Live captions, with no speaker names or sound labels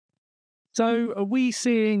So, are we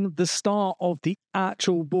seeing the start of the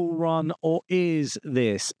actual bull run, or is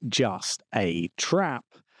this just a trap?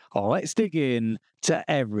 Let's dig in to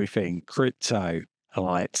everything crypto.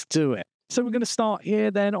 Let's do it. So we're going to start here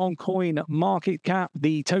then on coin market cap.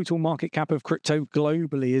 The total market cap of crypto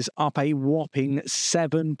globally is up a whopping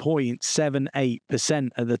 7.78%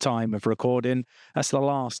 at the time of recording. That's the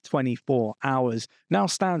last 24 hours. Now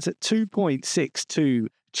stands at $2.62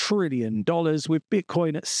 trillion, with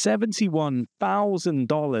Bitcoin at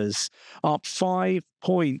 $71,000, up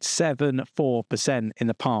 5.74% in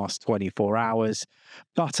the past 24 hours,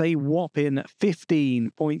 but a whopping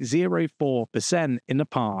 15.04% in the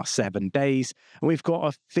past 7 days. And we've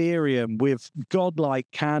got Ethereum with godlike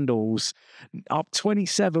candles up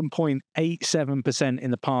 27.87%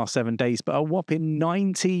 in the past 7 days, but a whopping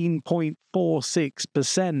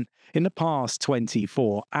 19.46% in the past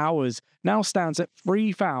 24 hours. Now stands at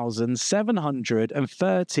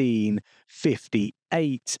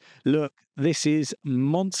 3,713.58. Look, this is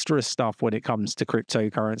monstrous stuff when it comes to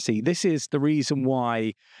cryptocurrency. This is the reason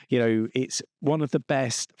why, it's one of the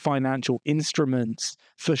best financial instruments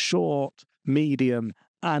for short, medium,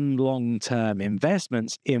 and long-term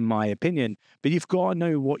investments, in my opinion. But you've got to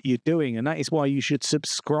know what you're doing, and that is why you should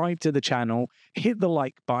subscribe to the channel, hit the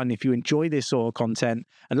like button if you enjoy this sort of content,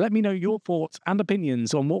 and let me know your thoughts and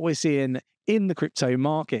opinions on what we're seeing in the crypto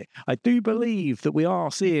market. I do believe that we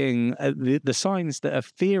are seeing the signs that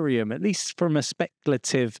Ethereum, at least from a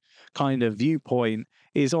speculative kind of viewpoint,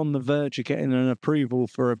 is on the verge of getting an approval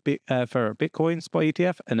for a Bitcoin spot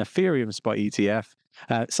ETF, an Ethereum spot ETF.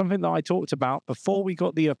 Something that I talked about before we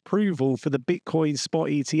got the approval for the Bitcoin spot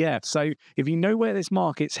ETF. So if you know where this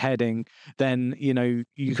market's heading, then, you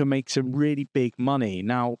can make some really big money.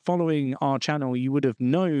 Now, following our channel, you would have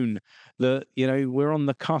known that, we're on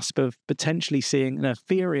the cusp of potentially seeing an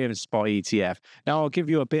Ethereum spot ETF. Now, I'll give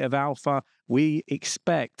you a bit of alpha. We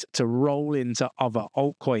expect to roll into other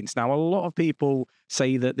altcoins. Now, a lot of people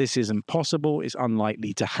say that this is impossible, it's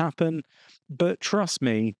unlikely to happen, but trust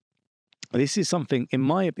me, this is something, in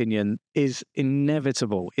my opinion, is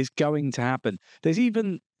inevitable. It's going to happen. There's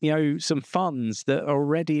even, some funds that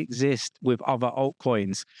already exist with other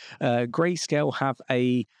altcoins. Grayscale have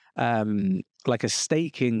a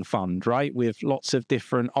staking fund, right, with lots of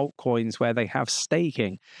different altcoins where they have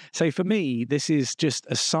staking. So for me, this is just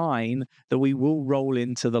a sign that we will roll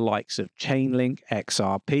into the likes of Chainlink,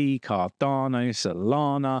 XRP, Cardano,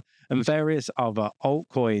 Solana, and various other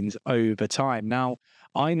altcoins over time. Now,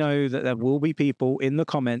 I know that there will be people in the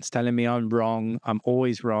comments telling me I'm wrong. I'm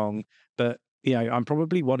always wrong. But, I'm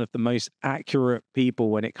probably one of the most accurate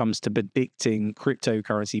people when it comes to predicting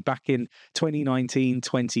cryptocurrency. Back in 2019,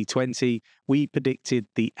 2020, we predicted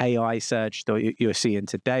the AI surge that you're seeing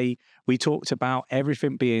today. We talked about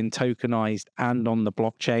everything being tokenized and on the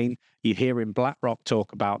blockchain. You're hearing BlackRock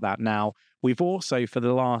talk about that now. We've also, for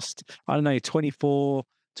the last,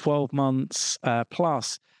 12 months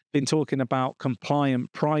plus, been talking about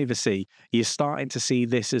compliant privacy. You're starting to see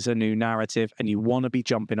this as a new narrative, and you want to be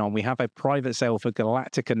jumping on. We have a private sale for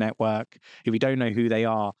𝐒𝐿𝐴ctica Network. If you don't know who they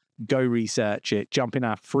are, go research it. Jump in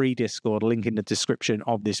our free Discord, link in the description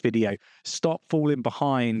of this video. Stop falling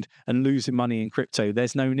behind and losing money in crypto.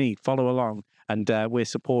 There's no need. Follow along, and we'll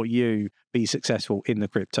support you be successful in the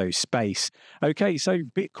crypto space. Okay, so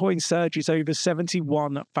Bitcoin surges over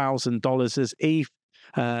 $71,000 as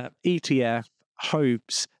ETF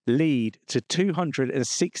hopes lead to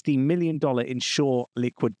 $260 million in short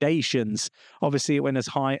liquidations. Obviously, it went as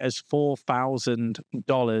high as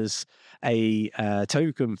 $4,000 a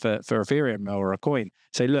token for Ethereum or a coin.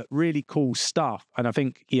 So look, really cool stuff. And I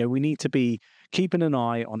think, we need to be keeping an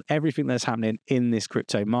eye on everything that's happening in this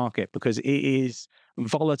crypto market, because it is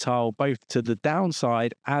volatile both to the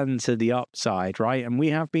downside and to the upside, right? And we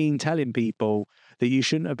have been telling people that you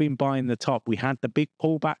shouldn't have been buying the top. We had the big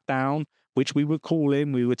pullback down, which we were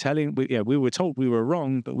calling. We were telling, we were told we were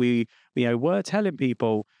wrong, but we were telling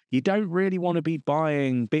people you don't really want to be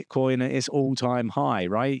buying Bitcoin at its all-time high,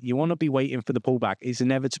 right? You want to be waiting for the pullback. It's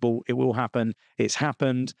inevitable. It will happen. It's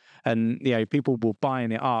happened, and people were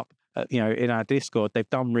buying it up. In our Discord, they've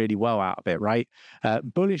done really well out of it, right?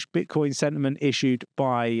 Bullish Bitcoin sentiment issued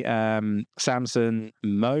by Samson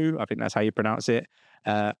Mo, I think that's how you pronounce it,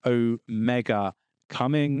 Omega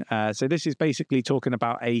coming. So this is basically talking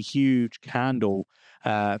about a huge candle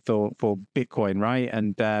for Bitcoin, right?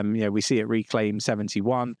 And we see it reclaim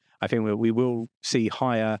 71. I think we will see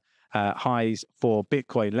higher highs for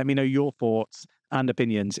Bitcoin. Let me know your thoughts and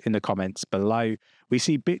opinions in the comments below. We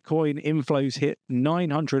see Bitcoin inflows hit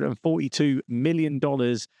 $942 million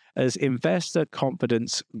as investor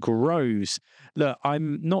confidence grows. Look,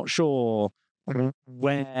 I'm not sure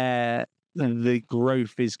where the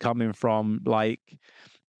growth is coming from, like,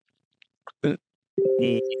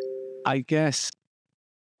 I guess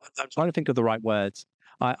I'm trying to think of the right words.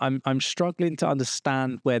 I'm struggling to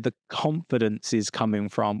understand where the confidence is coming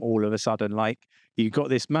from all of a sudden. Like, you've got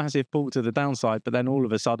this massive pull to the downside, but then all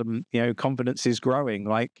of a sudden, confidence is growing.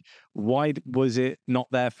 Like, why was it not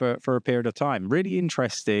there for a period of time? Really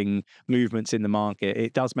interesting movements in the market.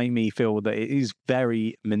 It does make me feel that it is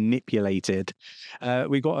very manipulated.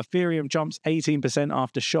 We got Ethereum jumps 18%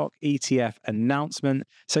 after shock ETF announcement.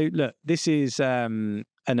 So look, this is an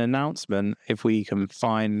announcement. If we can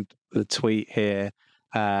find the tweet here,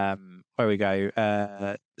 where we go.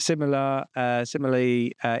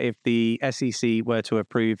 Similarly, if the SEC were to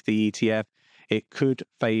approve the ETF, it could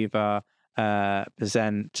favor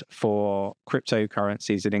present for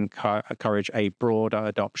cryptocurrencies and encourage a broader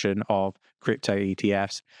adoption of crypto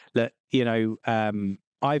ETFs. That,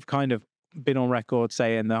 I've kind of been on record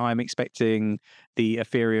saying that I'm expecting the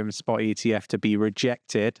Ethereum spot ETF to be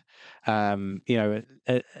rejected, at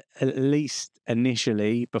least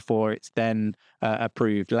initially, before it's then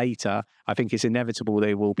approved later. I think it's inevitable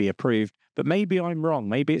they will be approved, but maybe I'm wrong.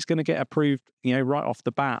 Maybe it's going to get approved, right off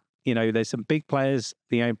the bat. There's some big players,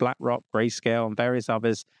 BlackRock, Grayscale, and various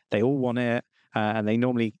others. They all want it. And they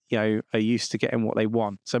normally, are used to getting what they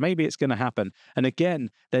want. So maybe it's going to happen. And again,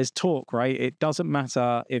 there's talk, right? It doesn't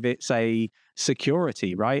matter if it's a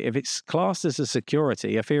security, right? If it's classed as a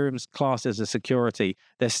security, Ethereum's classed as a security,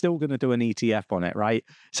 they're still going to do an ETF on it, right?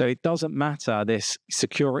 So it doesn't matter, this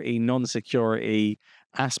security, non-security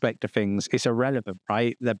aspect of things. It's irrelevant,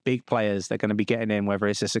 right? The big players, they're going to be getting in whether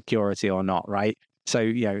it's a security or not, right?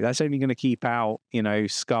 So, that's only going to keep out,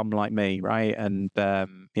 scum like me, right? And,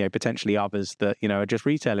 potentially others that, are just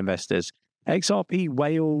retail investors. XRP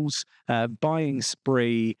whales, buying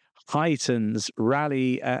spree, heightens,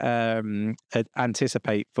 rally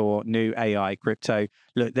anticipate for new AI crypto.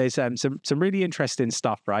 Look, there's some really interesting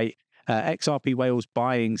stuff, right? XRP whales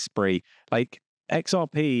buying spree. Like,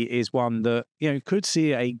 XRP is one that, could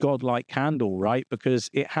see a godlike candle, right? Because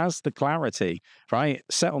it has the clarity, right?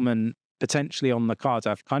 Settlement potentially on the cards.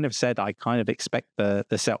 I've kind of said I kind of expect the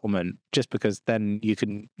settlement, just because then you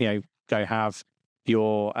can go have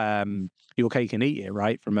your cake and eat it,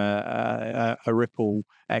 right, from a Ripple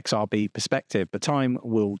XRP perspective. But time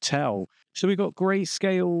will tell. So we've got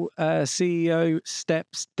Grayscale CEO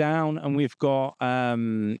steps down, and we've got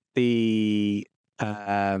the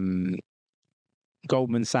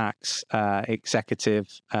Goldman Sachs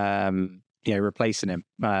executive replacing him.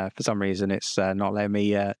 For some reason, it's not letting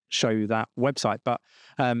me show that website. But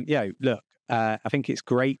look, I think it's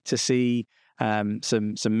great to see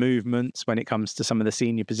some movements when it comes to some of the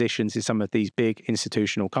senior positions in some of these big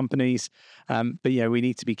institutional companies. But we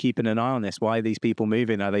need to be keeping an eye on this. Why are these people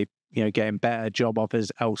moving? Are they getting better job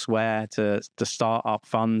offers elsewhere to start up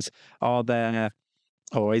funds? Or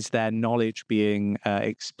is their knowledge being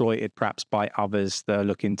exploited perhaps by others that are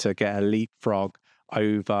looking to get a leapfrog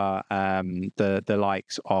over the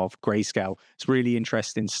likes of Grayscale? It's really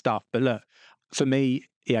interesting stuff. But look, for me,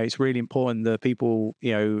 it's really important that people,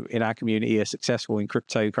 in our community are successful in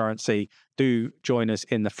cryptocurrency. Do join us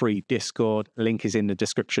in the free Discord. Link is in the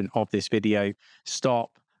description of this video.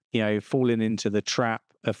 Stop, falling into the trap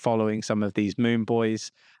of following some of these moon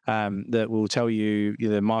boys that will tell you,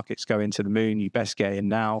 the market's going to the moon, you best get in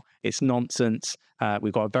now. It's nonsense.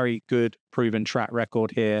 We've got a very good proven track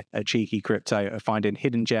record here at Cheeky Crypto of finding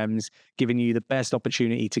hidden gems, giving you the best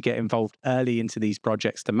opportunity to get involved early into these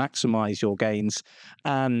projects to maximize your gains.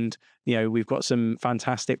 And we've got some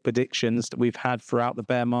fantastic predictions that we've had throughout the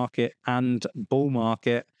bear market and bull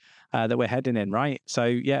market that we're heading in, right?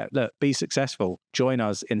 So look, be successful. Join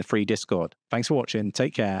us in the free Discord. Thanks for watching.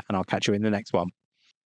 Take care, and I'll catch you in the next one.